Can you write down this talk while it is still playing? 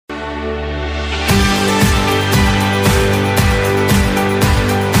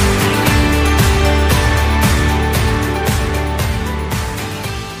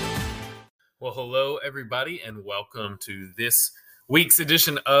everybody, and welcome to this week's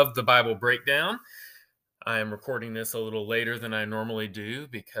edition of the Bible Breakdown. I am recording this a little later than I normally do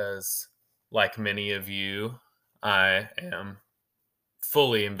because, like many of you, I am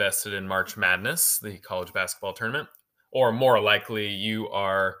fully invested in March Madness, the college basketball tournament. Or more likely, you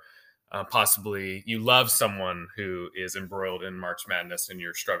are possibly, you love someone who is embroiled in March Madness and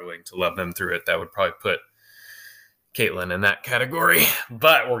you're struggling to love them through it. That would probably put Caitlin in that category,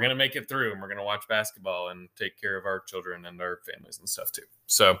 but we're going to make it through and we're going to watch basketball and take care of our children and our families and stuff too.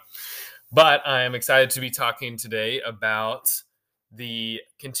 But I am excited to be talking today about the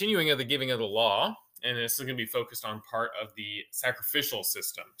continuing of the giving of the law. And this is going to be focused on part of the sacrificial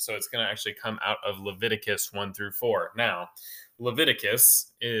system. So it's going to actually come out of Leviticus 1 through 4. Now,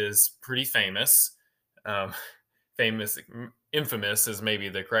 Leviticus is pretty famous. Infamous is maybe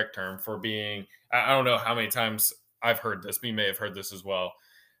the correct term for being, I don't know how many times I've heard this. We may have heard this as well.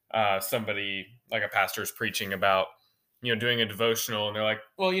 Somebody like a pastor is preaching about, doing a devotional, and they're like,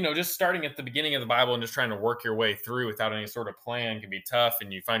 well, just starting at the beginning of the Bible and just trying to work your way through without any sort of plan can be tough.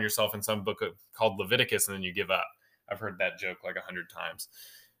 And you find yourself in some book called Leviticus and then you give up. I've heard that joke like 100 times.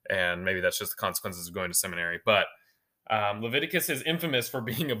 And maybe that's just the consequences of going to seminary. But Leviticus is infamous for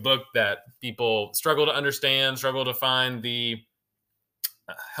being a book that people struggle to understand, struggle to find the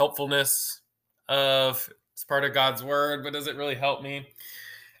helpfulness of. It's part of God's word, but does it really help me?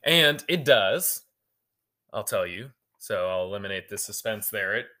 And it does, I'll tell you. So I'll eliminate the suspense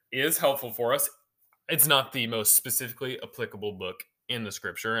there. It is helpful for us. It's not the most specifically applicable book in the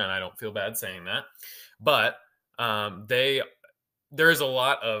scripture, and I don't feel bad saying that. But there is a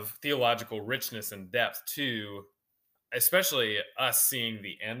lot of theological richness and depth to, especially us seeing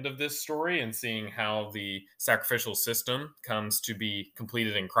the end of this story and seeing how the sacrificial system comes to be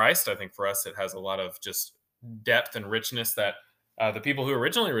completed in Christ. I think for us, it has a lot of just depth and richness that the people who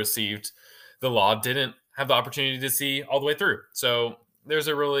originally received the law didn't have the opportunity to see all the way through. So there's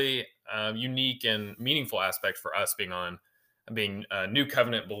a really unique and meaningful aspect for us being new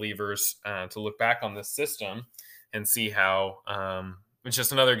covenant believers to look back on this system and see how it's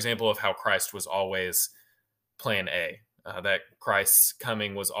just another example of how Christ was always plan A, that Christ's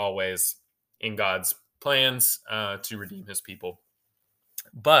coming was always in God's plans to redeem his people.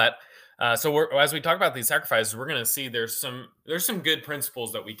 But as we talk about these sacrifices, we're going to see there's some good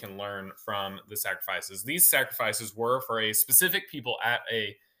principles that we can learn from the sacrifices. These sacrifices were for a specific people at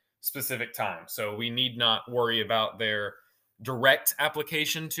a specific time. So we need not worry about their direct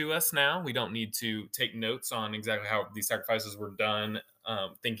application to us now. We don't need to take notes on exactly how these sacrifices were done,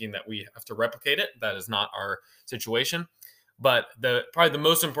 thinking that we have to replicate it. That is not our situation. But probably the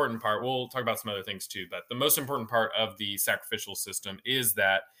most important part, we'll talk about some other things too, but the most important part of the sacrificial system is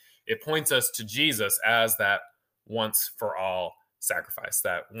that it points us to Jesus as that once for all sacrifice,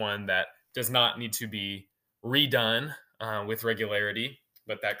 that one that does not need to be redone with regularity,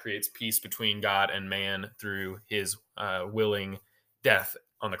 but that creates peace between God and man through his willing death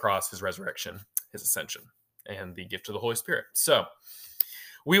on the cross, his resurrection, his ascension, and the gift of the Holy Spirit. So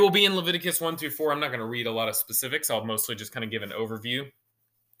we will be in Leviticus 1 through 4. I'm not going to read a lot of specifics. I'll mostly just kind of give an overview,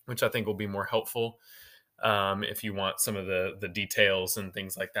 which I think will be more helpful. If you want some of the details and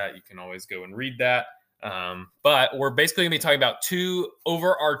things like that, you can always go and read that. But we're basically going to be talking about two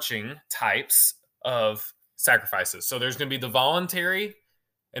overarching types of sacrifices. So there's going to be the voluntary,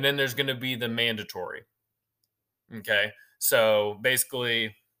 and then there's going to be the mandatory. Okay? So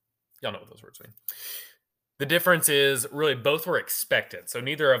basically, y'all know what those words mean. The difference is really both were expected. So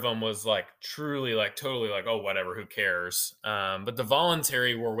neither of them was truly totally oh, whatever, who cares? But the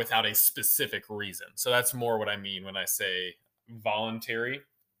voluntary were without a specific reason. So that's more what I mean when I say voluntary.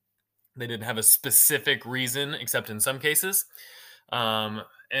 They didn't have a specific reason, except in some cases. And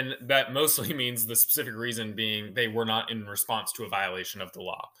that mostly means the specific reason being they were not in response to a violation of the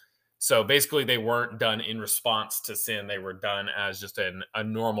law. So basically they weren't done in response to sin. They were done as just a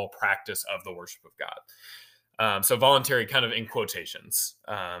normal practice of the worship of God. So voluntary kind of in quotations.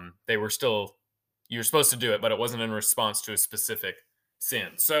 They were still, you're supposed to do it, but it wasn't in response to a specific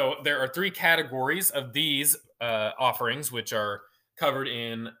sin. So there are three categories of these offerings, which are covered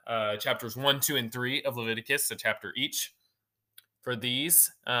in chapters 1, 2, and 3 of Leviticus, a chapter each for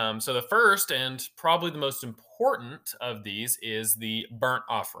these. So the first and probably the most important of these is the burnt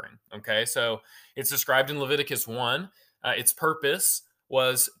offering. Okay, so it's described in Leviticus 1. Its purpose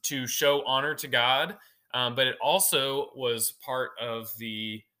was to show honor to God, but it also was part of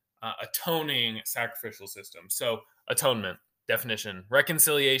the atoning sacrificial system. So atonement, definition,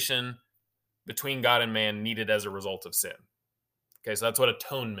 reconciliation between God and man needed as a result of sin. Okay, so that's what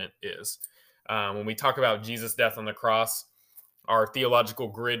atonement is. When we talk about Jesus' death on the cross, our theological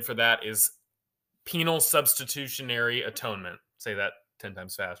grid for that is penal substitutionary atonement. Say that 10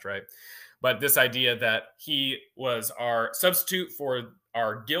 times fast, right? But this idea that he was our substitute for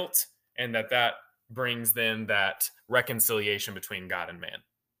our guilt, and that brings then that reconciliation between God and man.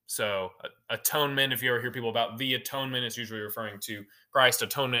 So atonement, if you ever hear people about the atonement, it's usually referring to Christ.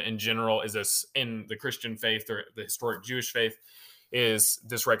 Atonement in general is this in the Christian faith or the historic Jewish faith is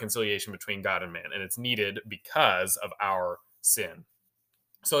this reconciliation between God and man, and it's needed because of our sin.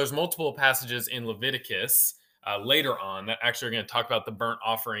 So there's multiple passages in Leviticus later on that actually are going to talk about the burnt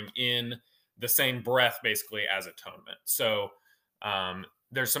offering in the same breath, basically, as atonement. So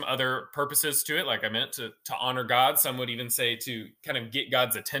there's some other purposes to it, like I meant, to honor God. Some would even say to kind of get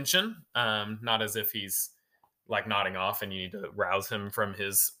God's attention, not as if he's like nodding off and you need to rouse him from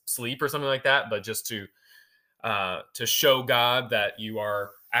his sleep or something like that, but just to show God that you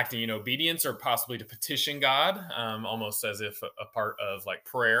are acting in obedience, or possibly to petition God, almost as if a part of like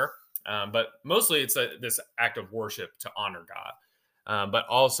prayer. But mostly it's this act of worship to honor God, but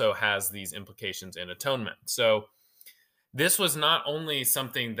also has these implications in atonement. So this was not only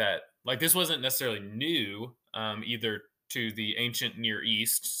something that, like, this wasn't necessarily new either to the ancient Near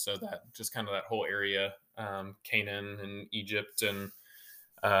East, so that just kind of that whole area, Canaan and Egypt, and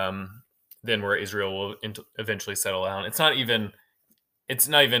then where Israel will eventually settle down. It's not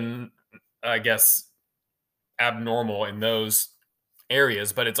even, I guess, abnormal in those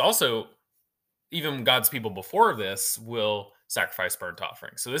areas, but it's also, even God's people before this will sacrifice burnt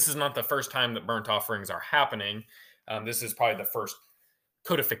offerings. So this is not the first time that burnt offerings are happening. This is probably the first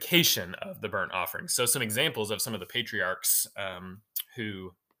codification of the burnt offerings. So some examples of some of the patriarchs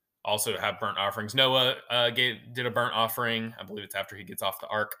who also have burnt offerings. Noah did a burnt offering. I believe it's after he gets off the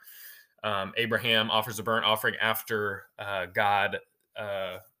ark. Abraham offers a burnt offering after God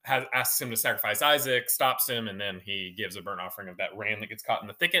asks him to sacrifice Isaac, stops him, and then he gives a burnt offering of that ram that gets caught in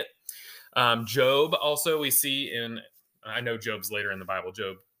the thicket. Job also, we see I know Job's later in the Bible.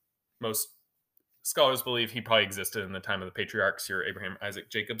 Job, most scholars believe he probably existed in the time of the patriarchs here, Abraham, Isaac,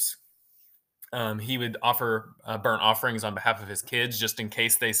 Jacob's. He would offer burnt offerings on behalf of his kids just in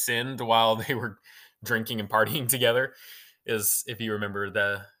case they sinned while they were drinking and partying together. If you remember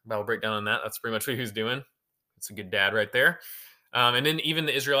the Bible breakdown on that, that's pretty much what he was doing. It's a good dad right there. And then even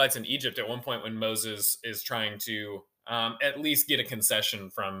the Israelites in Egypt, at one point when Moses is trying to at least get a concession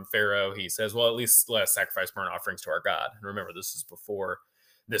from Pharaoh, he says, well, at least let us sacrifice burnt offerings to our God. And remember, this is before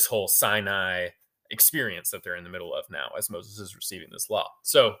this whole Sinai experience that they're in the middle of now as Moses is receiving this law.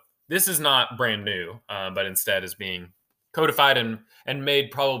 So this is not brand new, but instead is being codified and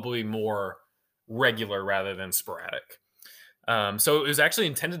made probably more regular rather than sporadic. So it was actually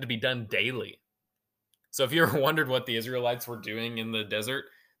intended to be done daily. So if you ever wondered what the Israelites were doing in the desert,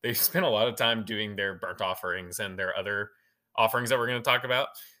 they spent a lot of time doing their burnt offerings and their other offerings that we're going to talk about.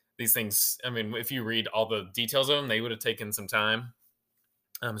 These things, I mean, if you read all the details of them, they would have taken some time,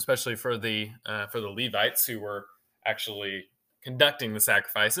 especially for the Levites who were actually conducting the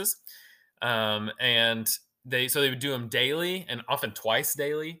sacrifices. And they would do them daily, and often twice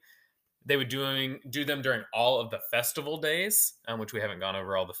daily. They would do them during all of the festival days, which we haven't gone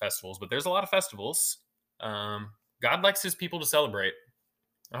over all the festivals, but there's a lot of festivals. God likes his people to celebrate.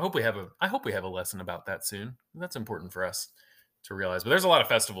 I hope we have a lesson about that soon. That's important for us to realize. But there's a lot of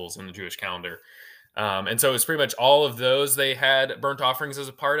festivals in the Jewish calendar. And so it's pretty much all of those they had burnt offerings as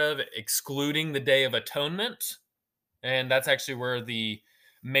a part of, excluding the Day of Atonement. And that's actually where the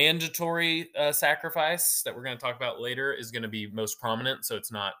mandatory sacrifice that we're going to talk about later is going to be most prominent. So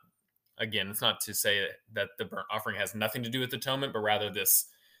it's not to say that the burnt offering has nothing to do with atonement, but rather this,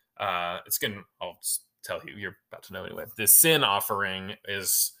 I'll just tell you, you're about to know anyway. This sin offering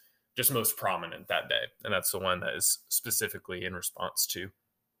is just most prominent that day. And that's the one that is specifically in response to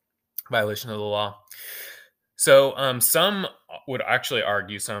violation of the law. So some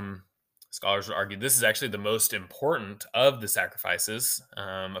scholars would argue this is actually the most important of the sacrifices.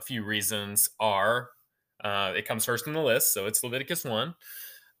 A few reasons are, it comes first in the list, so it's Leviticus 1.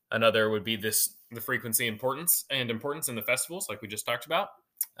 Another would be the frequency, importance in the festivals, like we just talked about.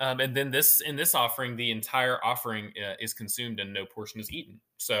 And then in this offering, the entire offering is consumed and no portion is eaten.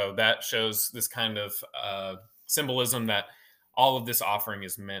 So that shows this kind of symbolism that all of this offering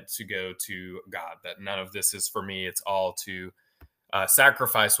is meant to go to God, that none of this is for me. It's all to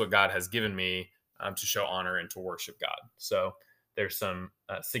sacrifice what God has given me to show honor and to worship God. So there's some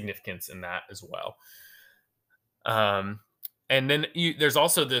significance in that as well. And then there's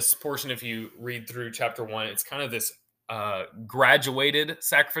also this portion, if you read through chapter 1, it's kind of this graduated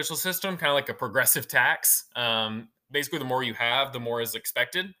sacrificial system, kind of like a progressive tax. Basically, the more you have, the more is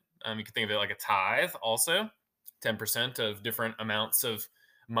expected. You can think of it like a tithe also. 10% of different amounts of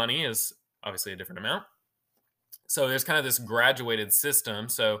money is obviously a different amount. So there's kind of this graduated system.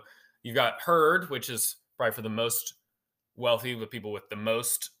 So you've got herd, which is probably for the most wealthy, with people with the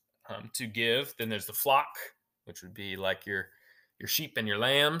most to give. Then there's the flock, which would be like your sheep and your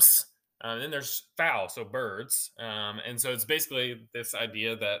lambs. Then there's fowl, so birds. And so it's basically this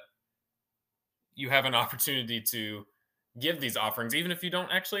idea that you have an opportunity to give these offerings, even if you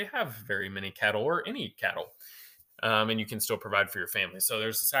don't actually have very many cattle or any cattle, and you can still provide for your family. So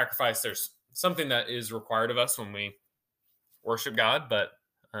there's a sacrifice. There's something that is required of us when we worship God, but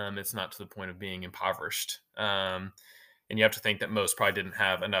it's not to the point of being impoverished. And you have to think that most probably didn't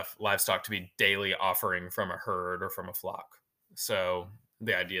have enough livestock to be daily offering from a herd or from a flock. So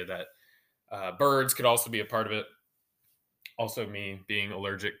the idea that birds could also be a part of it. Also, me being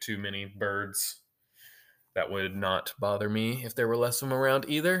allergic to many birds, that would not bother me if there were less of them around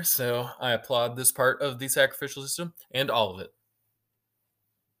either. So I applaud this part of the sacrificial system and all of it.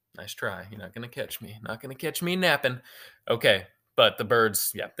 Nice try. You're not going to catch me. Not going to catch me napping. Okay. But the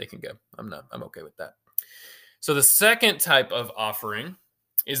birds, yeah, they can go. I'm okay with that. So the second type of offering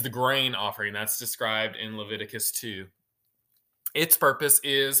is the grain offering. That's described in Leviticus 2. Its purpose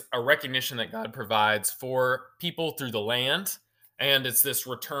is a recognition that God provides for people through the land, and it's this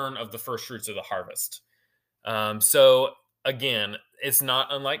return of the first fruits of the harvest. So again, it's not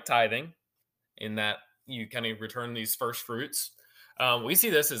unlike tithing in that you kind of return these first fruits. We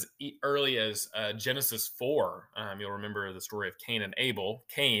see this as early as Genesis 4. You'll remember the story of Cain and Abel.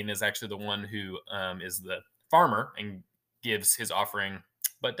 Cain is actually the one who is the farmer and gives his offering,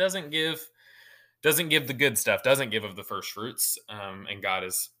 but doesn't give the good stuff, doesn't give of the first fruits. And God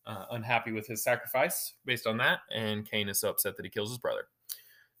is unhappy with his sacrifice based on that. And Cain is so upset that he kills his brother.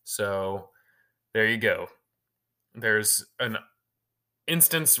 So there you go. There's an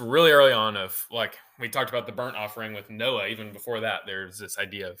instance really early on of, like, we talked about the burnt offering with Noah. Even before that, there's this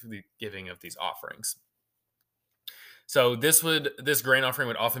idea of the giving of these offerings. So this grain offering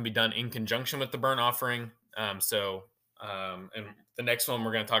would often be done in conjunction with the burnt offering. And the next one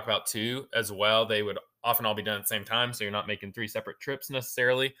we're going to talk about too as well, they would often all be done at the same time. So you're not making 3 separate trips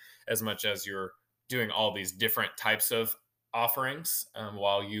necessarily, as much as you're doing all these different types of offerings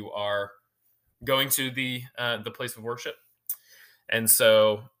while you are going to the place of worship. And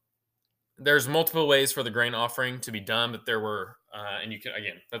so there's multiple ways for the grain offering to be done, but there were, and you can,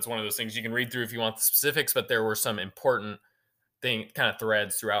 again, that's one of those things you can read through if you want the specifics, but there were some important kind of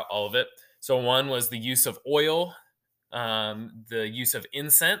threads throughout all of it. So one was the use of oil, the use of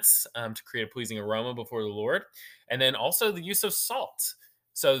incense to create a pleasing aroma before the Lord, and then also the use of salt.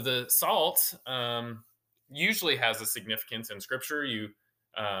 So the salt usually has a significance in Scripture. You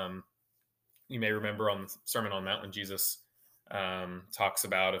may remember on the Sermon on the Mount when Jesus talks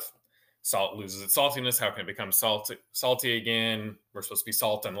about if salt loses its saltiness, how can it become salty again? We're supposed to be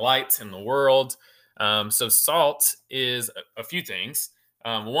salt and light in the world. So salt is a few things.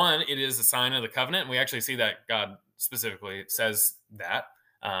 One, it is a sign of the covenant. And we actually see that God specifically says that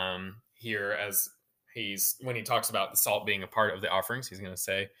here, as when he talks about the salt being a part of the offerings, he's going to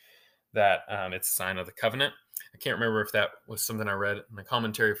say that it's a sign of the covenant. I can't remember if that was something I read in the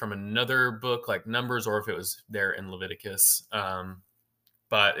commentary from another book like Numbers, or if it was there in Leviticus.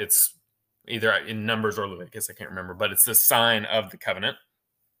 But it's either in Numbers or Leviticus. I can't remember, but it's the sign of the covenant.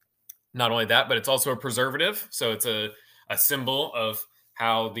 Not only that, but it's also a preservative. So it's a symbol of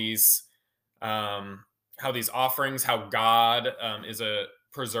how these offerings, how God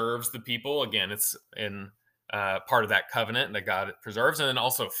preserves the people. Again, it's in part of that covenant that God preserves, and then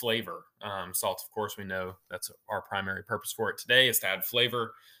also flavor. Salt, of course, we know that's our primary purpose for it today, is to add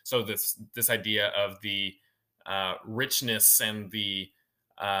flavor. So this idea of the richness and the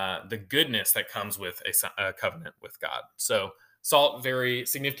goodness that comes with a covenant with God. So salt, very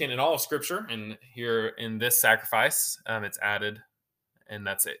significant in all of Scripture, and here in this sacrifice, it's added, and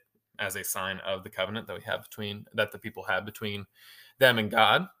that's it, as a sign of the covenant that the people have between them and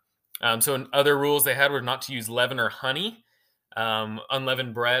God. So in other rules they had were not to use leaven or honey.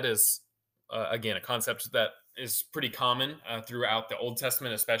 Unleavened bread is, again, a concept that is pretty common throughout the Old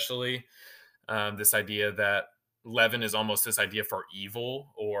Testament, especially this idea that leaven is almost this idea for evil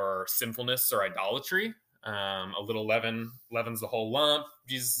or sinfulness or idolatry. A little leaven leavens the whole lump,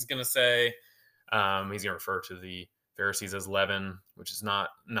 Jesus is going to say. He's going to refer to the Pharisees as leaven, which is not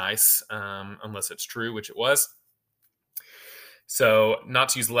nice unless it's true, which it was. So not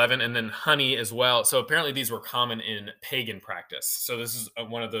to use leaven, and then honey as well. So apparently these were common in pagan practice. So this is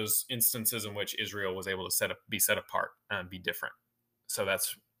one of those instances in which Israel was able to be set apart and be different. So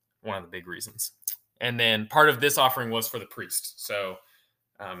that's one of the big reasons. And then part of this offering was for the priest. So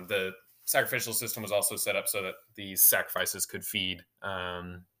the sacrificial system was also set up so that these sacrifices could feed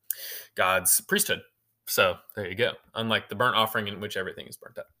God's priesthood. So there you go. Unlike the burnt offering in which everything is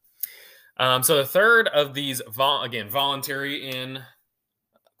burnt up. So the third of these, again, voluntary in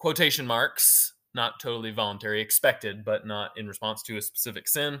quotation marks, not totally voluntary, expected, but not in response to a specific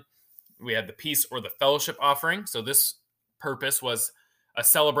sin. We had the peace or the fellowship offering. So this purpose was a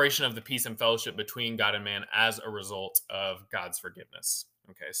celebration of the peace and fellowship between God and man as a result of God's forgiveness.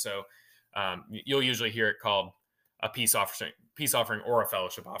 Okay, so you'll usually hear it called a peace offering or a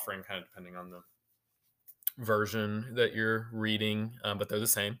fellowship offering, kind of depending on the version that you're reading, but they're the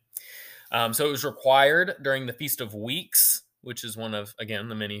same. So it was required during the Feast of Weeks, which is one of, again,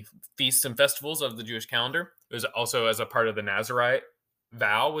 the many feasts and festivals of the Jewish calendar. It was also as a part of the Nazirite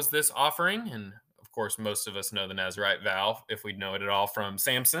vow was this offering. And of course, most of us know the Nazirite vow, if we know it at all, from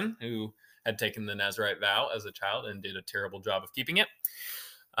Samson, who had taken the Nazirite vow as a child and did a terrible job of keeping it.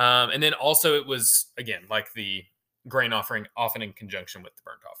 And then also it was, again, like the grain offering, often in conjunction with the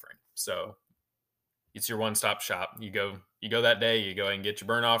burnt offering. So it's your one-stop shop. You go that day, you go and get your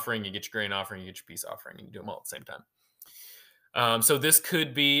burnt offering, you get your grain offering, you get your peace offering, and you do them all at the same time. So this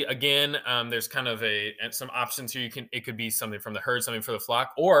could be, again, there's kind of some options here. It could be something from the herd, something for the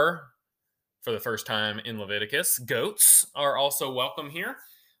flock, or for the first time in Leviticus, goats are also welcome here.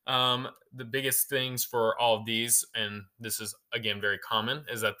 The biggest things for all of these, and this is again very common,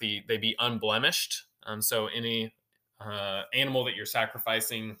 is that they be unblemished. So any animal that you're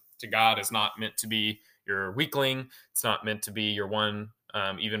sacrificing to God is not meant to be your weakling. It's not meant to be your one,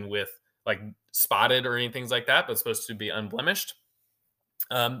 even with like spotted or anything like that, but it's supposed to be unblemished.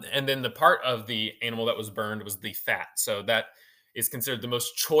 And then the part of the animal that was burned was the fat. So that is considered the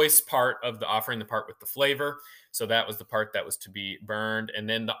most choice part of the offering, the part with the flavor. So that was the part that was to be burned. And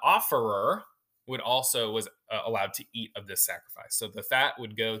then the offerer was allowed to eat of this sacrifice. So the fat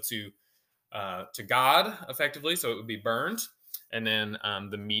would go to God effectively. So it would be burned. And then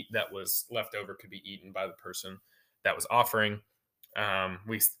the meat that was left over could be eaten by the person that was offering.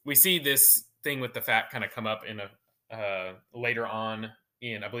 We see this thing with the fat kind of come up in later on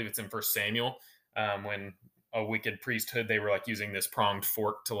I believe it's in First Samuel, when a wicked priesthood, they were like using this pronged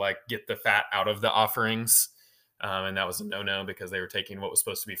fork to like get the fat out of the offerings. And that was a no-no because they were taking what was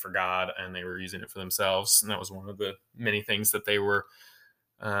supposed to be for God and they were using it for themselves. And that was one of the many things that they were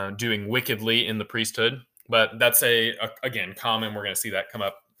doing wickedly in the priesthood. But that's again, common. We're going to see that come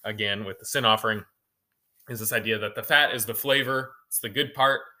up again with the sin offering, is this idea that the fat is the flavor. It's the good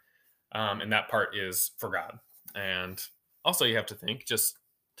part. And that part is for God. And also you have to think, just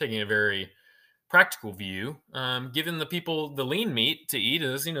taking a very practical view, giving the people the lean meat to eat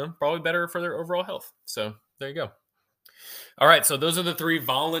is, probably better for their overall health. So there you go. All right. So those are the three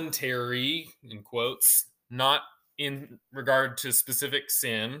voluntary, in quotes, not in regard to specific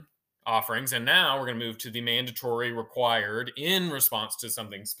sin offerings. And now we're going to move to the mandatory required in response to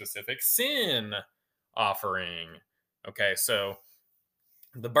something specific sin offering. Okay. So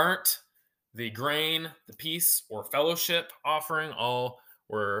the burnt, the grain, the peace or fellowship offering, all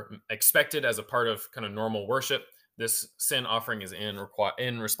were expected as a part of kind of normal worship. This sin offering is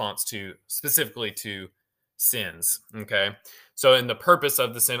in response to specifically to sins. Okay. So, and the purpose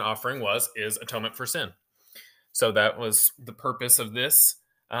of the sin offering is atonement for sin. So that was the purpose of this.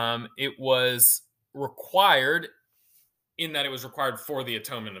 It was required in that it was required for the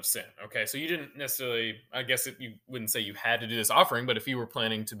atonement of sin. Okay, so you didn't necessarily, I guess you wouldn't say you had to do this offering, but if you were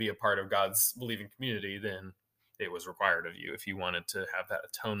planning to be a part of God's believing community, then it was required of you if you wanted to have that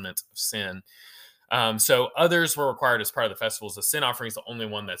atonement of sin. So others were required as part of the festivals. The sin offering is the only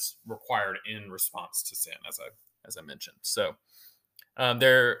one that's required in response to sin, as I mentioned. So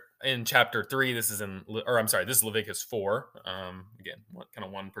there in chapter 3, this is Leviticus 4. Again, kind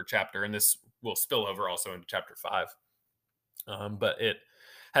of one per chapter, and this will spill over also into chapter 5. But it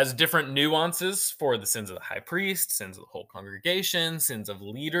has different nuances for the sins of the high priest, sins of the whole congregation, sins of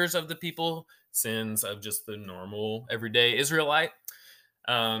leaders of the people, sins of just the normal everyday Israelite.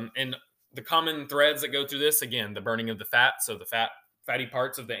 And the common threads that go through this, again, the burning of the fat. So the fatty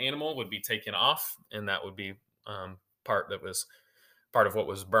parts of the animal would be taken off, and that would be part of what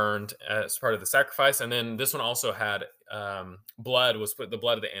was burned as part of the sacrifice. And then this one also had the blood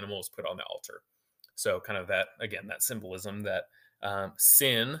of the animal was put on the altar. So kind of that symbolism that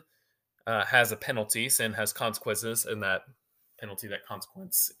sin has a penalty, sin has consequences, and that penalty, that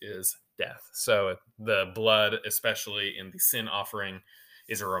consequence is death. So the blood, especially in the sin offering,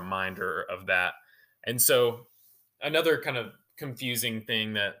 is a reminder of that. And so another kind of confusing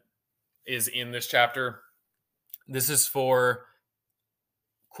thing that is in this chapter, this is for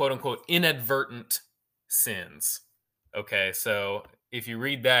quote unquote inadvertent sins. Okay, so if you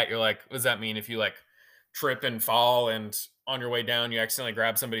read that, you're like, what does that mean? If you like trip and fall and on your way down, you accidentally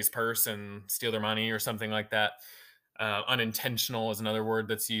grab somebody's purse and steal their money or something like that. Unintentional is another word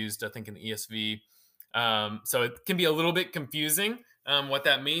that's used, I think, in the ESV. So it can be a little bit confusing what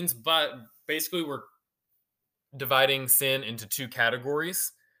that means, but basically we're dividing sin into two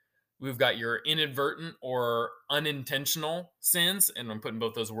categories. We've got your inadvertent or unintentional sins, and I'm putting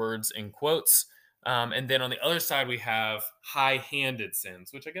both those words in quotes. And then on the other side, we have high-handed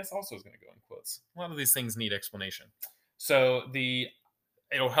sins, which I guess also is going to go in quotes. A lot of these things need explanation. So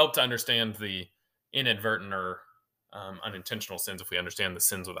it'll help to understand the inadvertent or unintentional sins if we understand the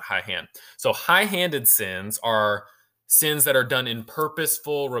sins with a high hand. So high-handed sins are sins that are done in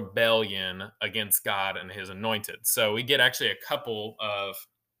purposeful rebellion against God and his anointed. So we get actually a couple of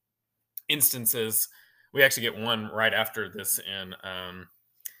instances. We actually get one right after this in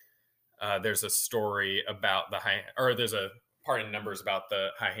there's a story about there's a part in Numbers about the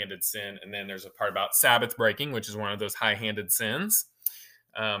high-handed sin, and then there's a part about Sabbath breaking, which is one of those high-handed sins.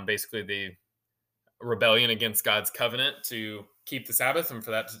 Basically the rebellion against God's covenant to keep the Sabbath and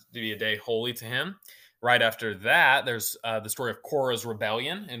for that to be a day holy to him. Right after that, there's the story of Korah's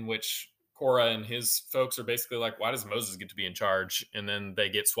rebellion, in which Korah and his folks are basically like, why does Moses get to be in charge? And then they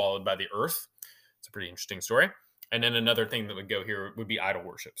get swallowed by the earth. It's a pretty interesting story. And then another thing that would go here would be idol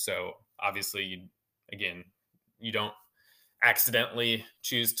worship. So obviously, you don't accidentally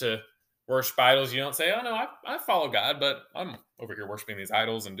choose to worship idols. You don't say, oh no, I follow God, but I'm over here worshiping these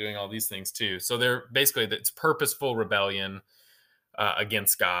idols and doing all these things too. So they're basically, it's purposeful rebellion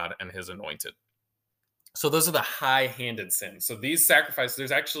against God and his anointed. So those are the high-handed sins. So these sacrifices,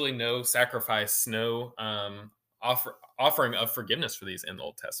 there's actually no sacrifice, no offering of forgiveness for these in the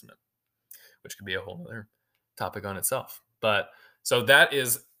Old Testament, which could be a whole other topic on itself. But so that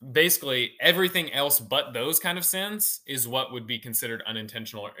is basically everything else but those kind of sins is what would be considered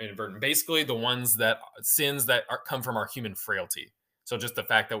unintentional or inadvertent. Basically sins that come from our human frailty. So just the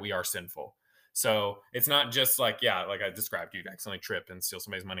fact that we are sinful. So it's not just like I described, you'd accidentally trip and steal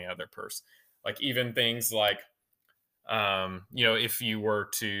somebody's money out of their purse. Like even things like, if you were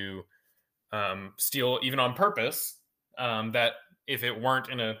to steal even on purpose, that if it weren't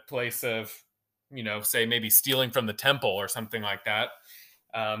in a place of, say maybe stealing from the temple or something like that,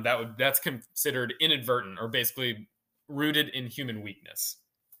 that's considered inadvertent or basically rooted in human weakness.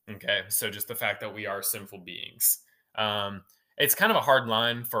 Okay, so just the fact that we are sinful beings. It's kind of a hard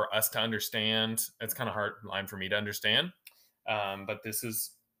line for us to understand. It's kind of a hard line for me to understand. But this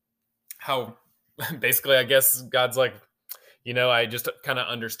is how basically, I guess God's like, I just kind of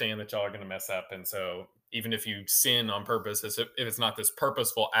understand that y'all are going to mess up. And so even if you sin on purpose, if it's not this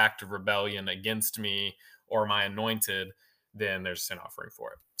purposeful act of rebellion against me or my anointed, then there's sin offering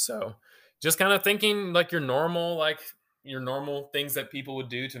for it. So just kind of thinking like your normal things that people would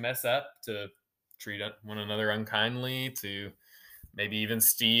do to mess up, to treat one another unkindly, to maybe even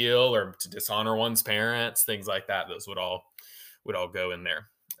steal or to dishonor one's parents, things like that. Those would all go in there.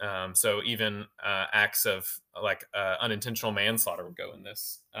 So even acts of unintentional manslaughter would go in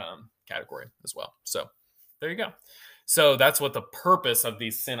this category as well. So there you go. So that's what the purpose of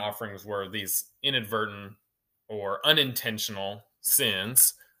these sin offerings were, these inadvertent or unintentional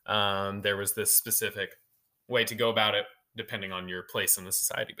sins. There was this specific way to go about it depending on your place in the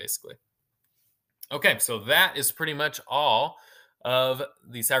society, basically. Okay, so that is pretty much all of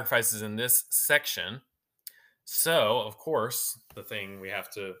the sacrifices in this section. So, of course, the thing we have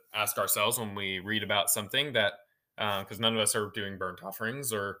to ask ourselves when we read about something that, because none of us are doing burnt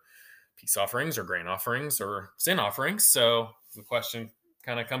offerings or peace offerings or grain offerings or sin offerings. So the question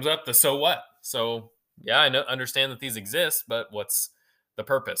kind of comes up, so what? So, I understand that these exist, but what's the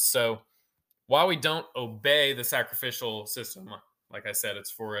purpose? So while we don't obey the sacrificial system, like I said,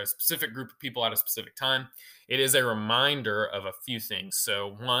 it's for a specific group of people at a specific time. It is a reminder of a few things.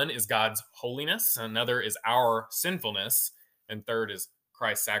 So one is God's holiness, another is our sinfulness, and third is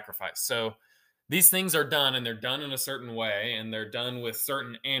Christ's sacrifice. So these things are done, and they're done in a certain way, and they're done with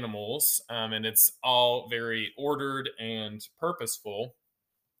certain animals, and it's all very ordered and purposeful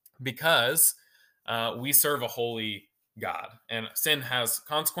because we serve a holy God, and sin has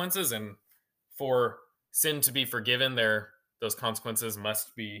consequences, and for sin to be forgiven, those consequences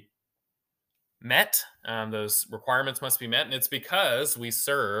must be met. Those requirements must be met. And it's because we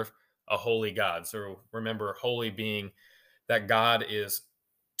serve a holy God. So remember, holy being that God is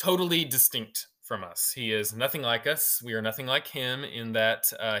totally distinct from us. He is nothing like us. We are nothing like him in that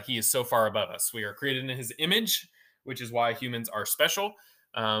he is so far above us. We are created in his image, which is why humans are special.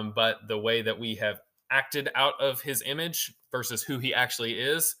 But the way that we have acted out of his image versus who he actually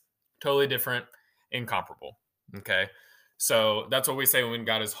is, totally different, incomparable. Okay. So that's what we say when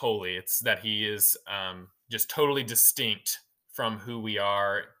God is holy. It's that he is just totally distinct from who we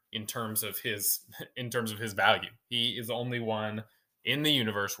are in terms of his value. He is the only one in the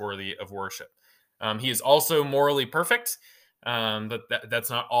universe worthy of worship. He is also morally perfect, but that's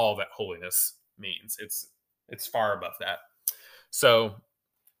not all that holiness means. It's far above that. So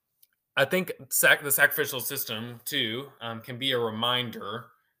I think the sacrificial system too can be a reminder,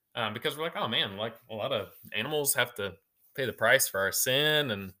 because we're like, oh man, like a lot of animals have to pay the price for our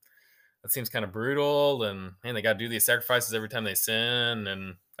sin, and that seems kind of brutal. And man, they got to do these sacrifices every time they sin,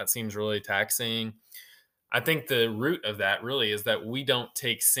 and that seems really taxing. I think the root of that really is that we don't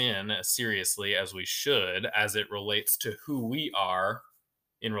take sin as seriously as we should as it relates to who we are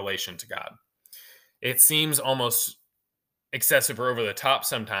in relation to God. It seems almost excessive or over the top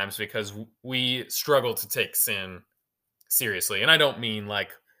sometimes because we struggle to take sin seriously. And I don't mean like,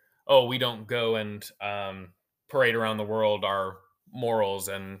 oh, we don't go and parade around the world our morals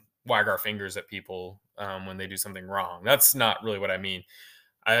and wag our fingers at people when they do something wrong. That's not really what I mean.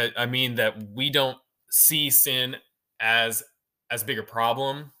 I mean that we don't see sin as big a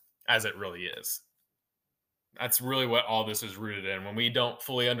problem as it really is. That's really what all this is rooted in. When we don't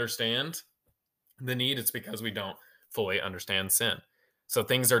fully understand the need, it's because we don't fully understand sin. So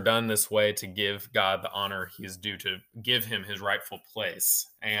things are done this way to give God the honor he is due, to give him his rightful place.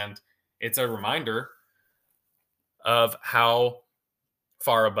 And it's a reminder of how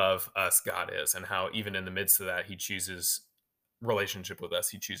far above us God is, and how even in the midst of that, he chooses relationship with us.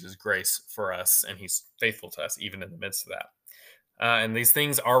 He chooses grace for us, and he's faithful to us even in the midst of that. And these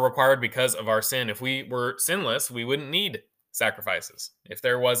things are required because of our sin. If we were sinless, we wouldn't need sacrifices. If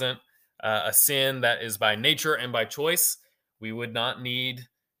there wasn't a sin that is by nature and by choice, we would not need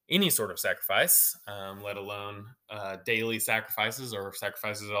any sort of sacrifice, let alone daily sacrifices or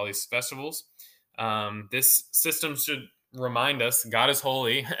sacrifices at all these festivals. This system should remind us God is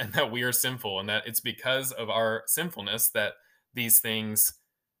holy and that we are sinful, and that it's because of our sinfulness that these things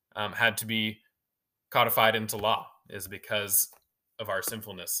had to be codified into law, is because of our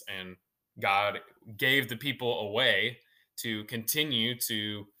sinfulness. And God gave the people a way to continue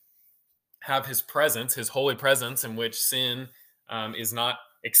to have his presence, his holy presence, in which sin is not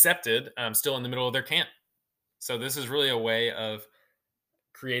accepted, still in the middle of their camp. So this is really a way of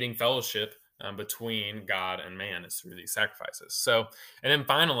creating fellowship between God and man, is through these sacrifices. So, and then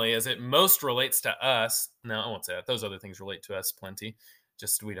finally, as it most relates to us, no, I won't say that. Those other things relate to us plenty.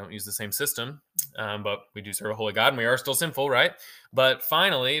 Just we don't use the same system, but we do serve a holy God, and we are still sinful, right? But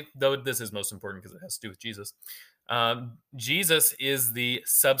finally, though this is most important because it has to do with Jesus, Jesus is the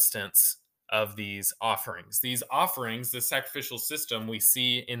substance of these offerings. These offerings, the sacrificial system we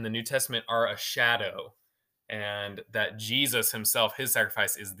see in the New Testament, are a shadow, and that Jesus himself, his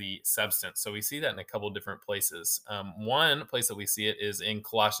sacrifice, is the substance. So we see that in a couple of different places. One place that we see it is in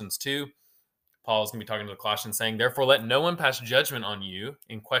Colossians 2. Paul is going to be talking to the Colossians, saying, "Therefore, let no one pass judgment on you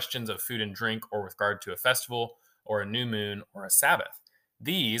in questions of food and drink, or with regard to a festival, or a new moon, or a Sabbath.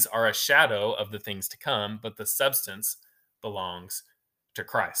 These are a shadow of the things to come, but the substance belongs to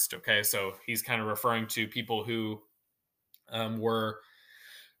Christ." Okay, so he's kind of referring to people who were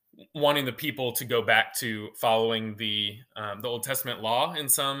wanting the people to go back to following the Old Testament law in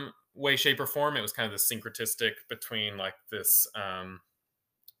some way, shape, or form. It was kind of the syncretistic between like this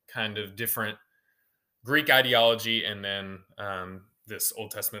kind of different Greek ideology and then this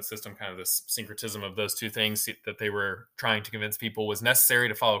Old Testament system, kind of this syncretism of those two things that they were trying to convince people was necessary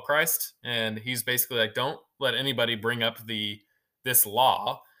to follow Christ. And he's basically like, don't let anybody bring up this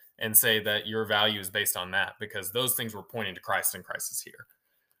law and say that your value is based on that, because those things were pointing to Christ, and Christ is here.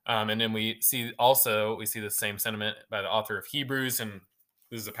 And then we see the same sentiment by the author of Hebrews, and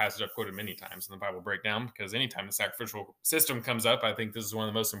this is a passage I've quoted many times in the Bible breakdown, because anytime the sacrificial system comes up, I think this is one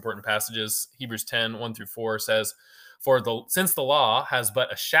of the most important passages. Hebrews 10, 1-4 says, since the law has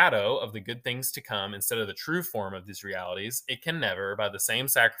but a shadow of the good things to come instead of the true form of these realities, it can never, by the same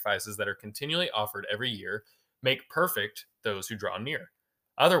sacrifices that are continually offered every year, make perfect those who draw near.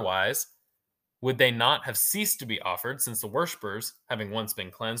 Otherwise, would they not have ceased to be offered, since the worshippers, having once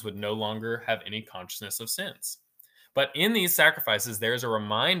been cleansed, would no longer have any consciousness of sins? But in these sacrifices, there is a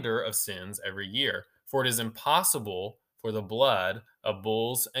reminder of sins every year, for it is impossible for the blood of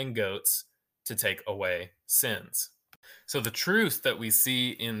bulls and goats to take away sins. So the truth that we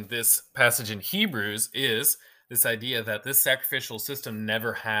see in this passage in Hebrews is this idea that this sacrificial system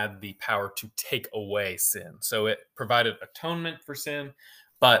never had the power to take away sin. So it provided atonement for sin,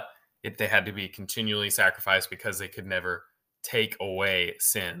 but they had to be continually sacrificed because they could never take away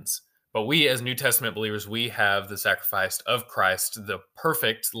sins. But we, as New Testament believers, we have the sacrifice of Christ, the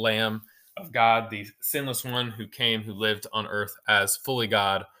perfect Lamb of God, the sinless one who came, who lived on earth as fully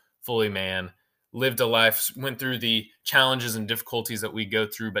God, fully man, lived a life, went through the challenges and difficulties that we go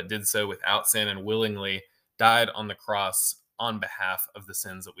through, but did so without sin and willingly died on the cross on behalf of the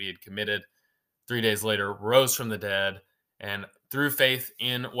sins that we had committed. 3 days later, rose from the dead. And through faith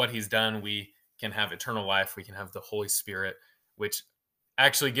in what he's done, we can have eternal life. We can have the Holy Spirit, which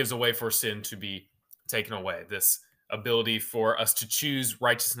actually gives a way for sin to be taken away. This ability for us to choose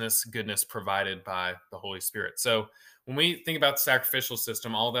righteousness, goodness provided by the Holy Spirit. So when we think about the sacrificial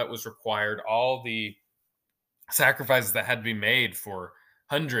system, all that was required, all the sacrifices that had to be made for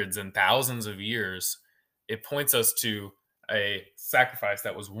hundreds and thousands of years, it points us to a sacrifice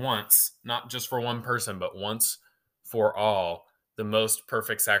that was once, not just for one person, but once for all, the most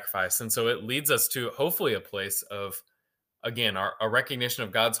perfect sacrifice. And so it leads us to hopefully a place of, again, a recognition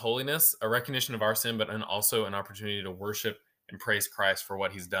of God's holiness, a recognition of our sin, but also an opportunity to worship and praise Christ for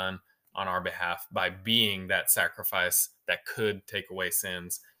what he's done on our behalf by being that sacrifice that could take away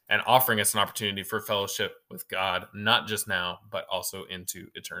sins and offering us an opportunity for fellowship with God, not just now, but also into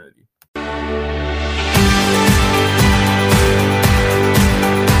eternity.